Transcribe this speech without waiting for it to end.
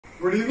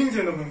Good evening,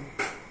 gentlemen.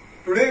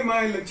 Today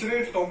my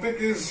lecturette topic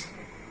is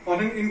on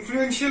an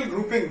influential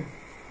grouping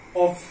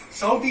of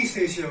Southeast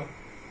Asia,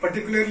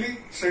 particularly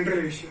Central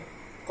Asia,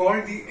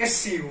 called the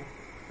SCO,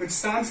 which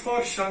stands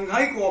for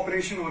Shanghai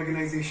Cooperation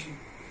Organization.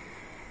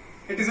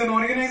 It is an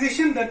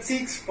organization that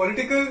seeks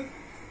political,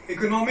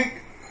 economic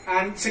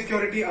and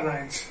security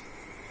alliance.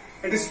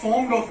 It is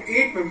formed of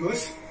 8 member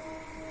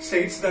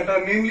states that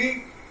are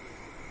namely,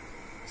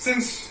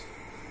 since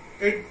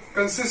it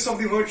consists of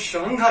the word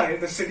Shanghai,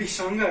 the city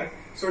Shanghai,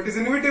 so it is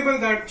inevitable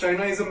that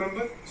China is a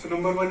member. So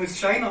number 1 is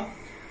China.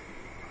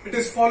 It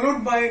is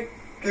followed by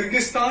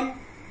Kyrgyzstan,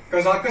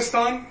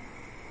 Kazakhstan,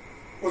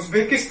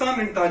 Uzbekistan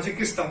and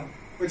Tajikistan,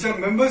 which are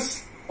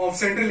members of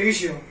Central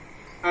Asia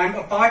and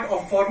a part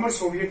of former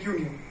Soviet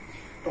Union.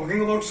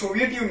 Talking about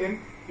Soviet Union,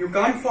 you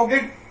can't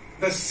forget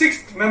the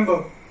 6th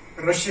member,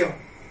 Russia,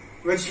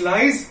 which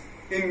lies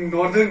in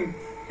Northern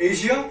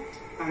Asia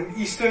and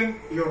Eastern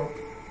Europe.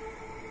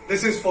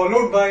 This is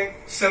followed by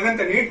 7th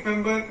and 8th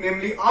member,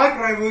 namely arch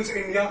rivals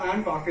India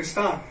and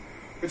Pakistan,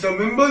 which are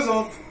members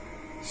of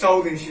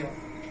South Asia.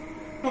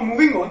 Now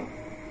moving on,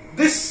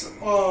 this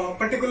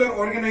particular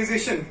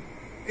organization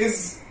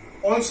is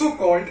also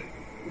called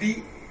the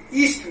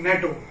East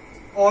NATO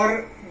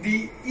or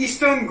the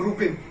Eastern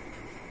Grouping.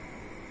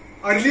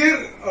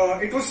 Earlier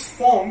it was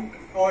formed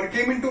or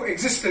came into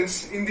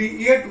existence in the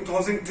year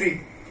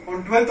 2003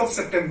 on 12th of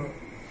September.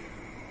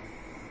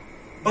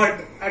 But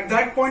at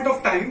that point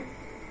of time,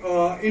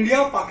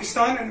 India,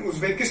 Pakistan and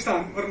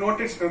Uzbekistan were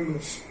not its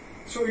members.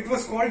 So it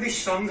was called the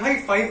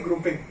Shanghai 5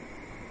 grouping.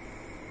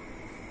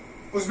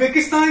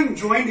 Uzbekistan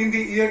joined in the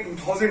year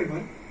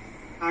 2001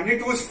 and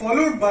it was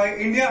followed by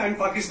India and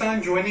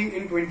Pakistan joining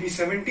in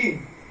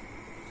 2017.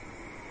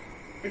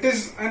 It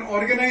is an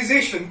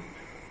organization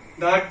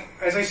that,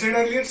 as I said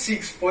earlier,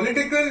 seeks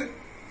political,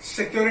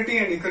 security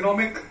and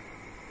economic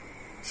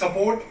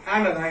support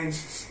and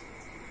alliances.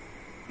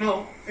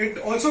 Now, it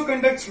also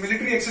conducts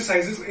military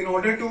exercises in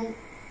order to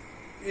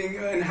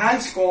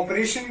enhance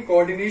cooperation,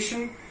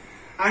 coordination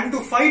and to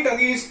fight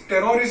against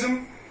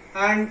terrorism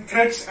and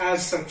threats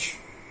as such.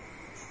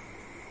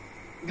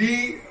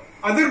 The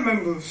other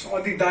members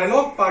or the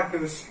dialogue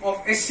partners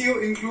of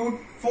SCO include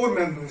 4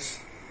 members.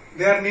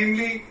 They are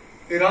namely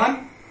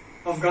Iran,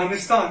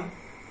 Afghanistan,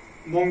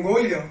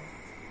 Mongolia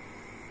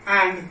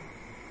and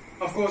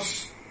of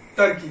course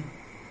Turkey.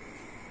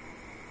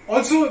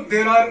 Also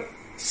there are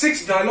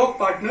 6 dialogue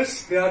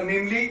partners. They are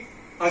namely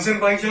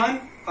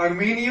Azerbaijan,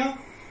 Armenia,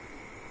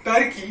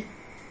 Turkey,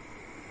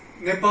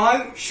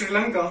 Nepal, Sri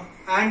Lanka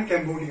and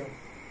Cambodia.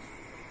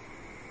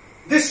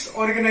 This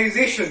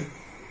organization,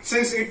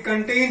 since it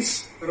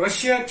contains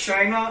Russia,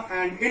 China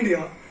and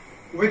India,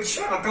 which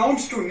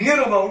accounts to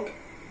near about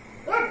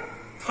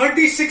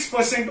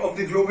 36% of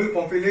the global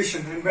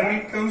population, and when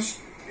it comes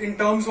in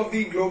terms of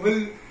the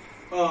global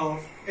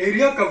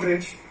area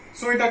coverage,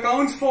 so it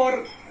accounts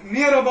for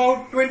near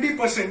about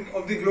 20%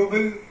 of the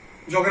global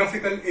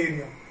geographical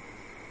area.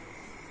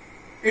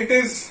 It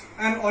is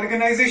an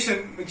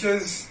organization which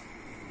is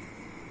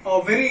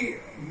a very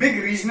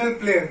big regional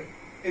player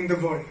in the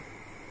world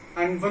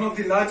and one of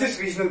the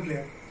largest regional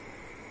players,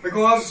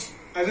 because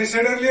as I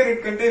said earlier,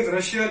 it contains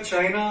Russia,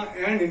 China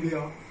and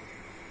India.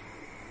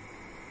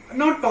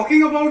 Now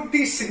talking about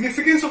the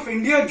significance of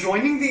India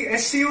joining the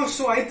SCO,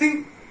 so I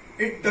think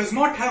it does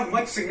not have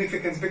much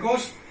significance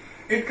because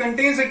it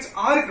contains its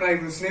arch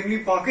rivals, namely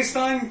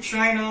Pakistan,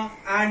 China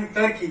and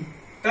Turkey.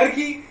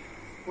 Turkey,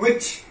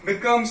 which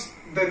becomes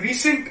the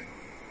recent,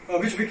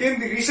 became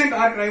the recent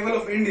arch rival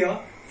of India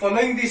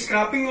following the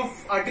scrapping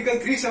of Article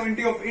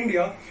 370 of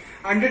India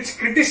and its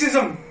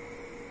criticism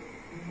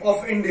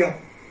of India.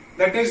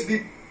 That is,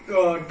 the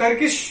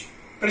Turkish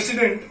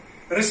President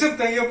Recep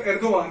Tayyip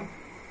Erdogan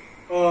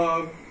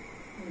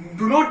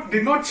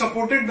did not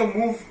supported the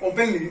move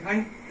openly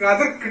and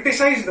rather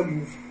criticized the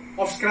move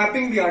of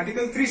scrapping the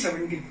Article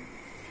 370.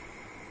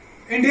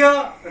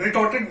 India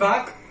retorted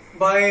back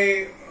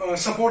by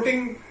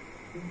supporting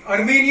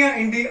Armenia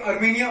in the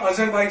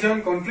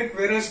Armenia-Azerbaijan conflict,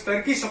 whereas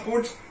Turkey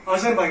supports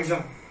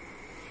Azerbaijan.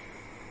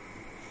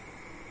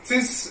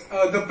 Since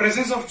the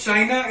presence of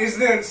China is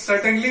there,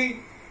 certainly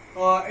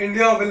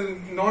India will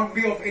not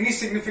be of any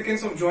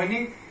significance of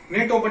joining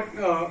NATO, but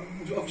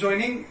of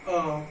joining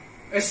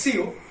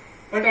SCO.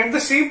 But at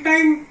the same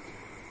time,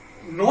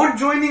 not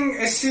joining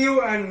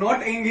SCO and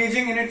not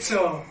engaging in its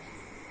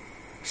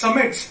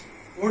summits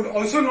would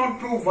also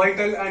not prove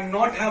vital and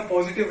not have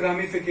positive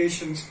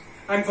ramifications,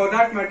 and for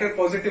that matter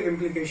positive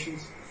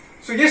implications.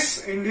 So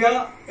yes,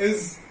 India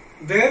is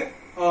there,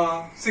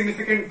 a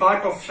significant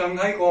part of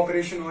Shanghai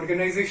Cooperation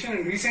Organization,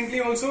 and recently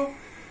also,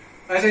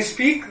 as I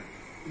speak,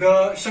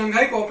 the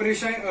Shanghai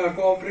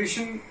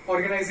Cooperation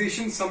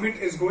Organization Summit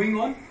is going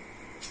on,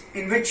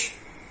 in which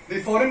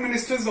the foreign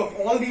ministers of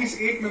all these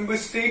 8 member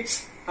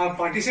states have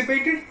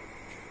participated.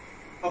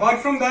 Apart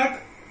from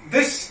that,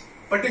 this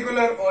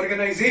particular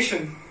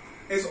organization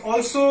is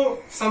also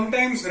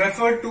sometimes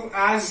referred to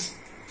as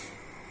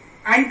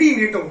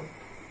anti-NATO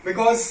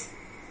because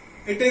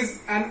it is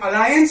an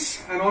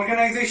alliance, an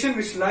organization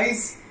which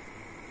lies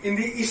in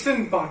the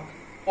eastern part,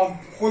 of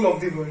whole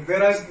of the world,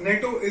 whereas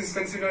NATO is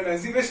considered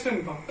as the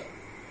western part.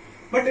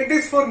 But it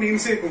is for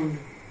namesake only.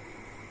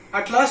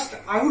 At last,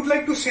 I would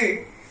like to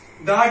say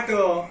that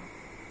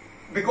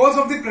because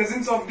of the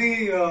presence of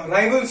the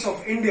rivals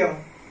of India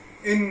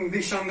in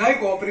the Shanghai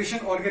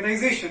Cooperation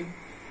Organization,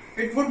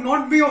 it would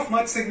not be of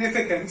much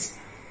significance,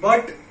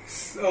 but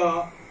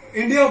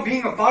India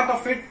being a part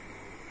of it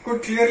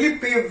could clearly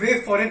pave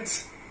way for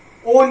its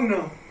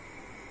own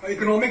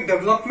economic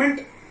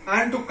development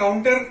and to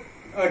counter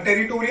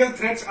territorial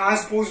threats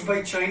as posed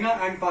by China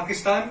and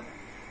Pakistan.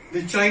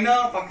 The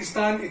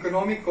China-Pakistan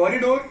economic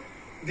corridor,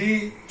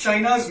 the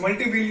China's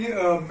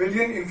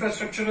multi-billion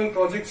infrastructural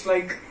projects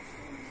like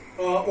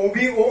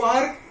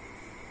OBOR,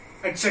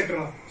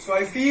 etc. So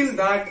I feel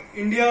that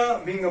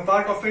India being a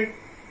part of it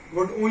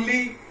would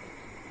only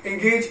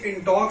engage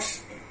in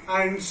talks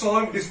and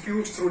solve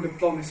disputes through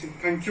diplomacy.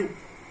 Thank you.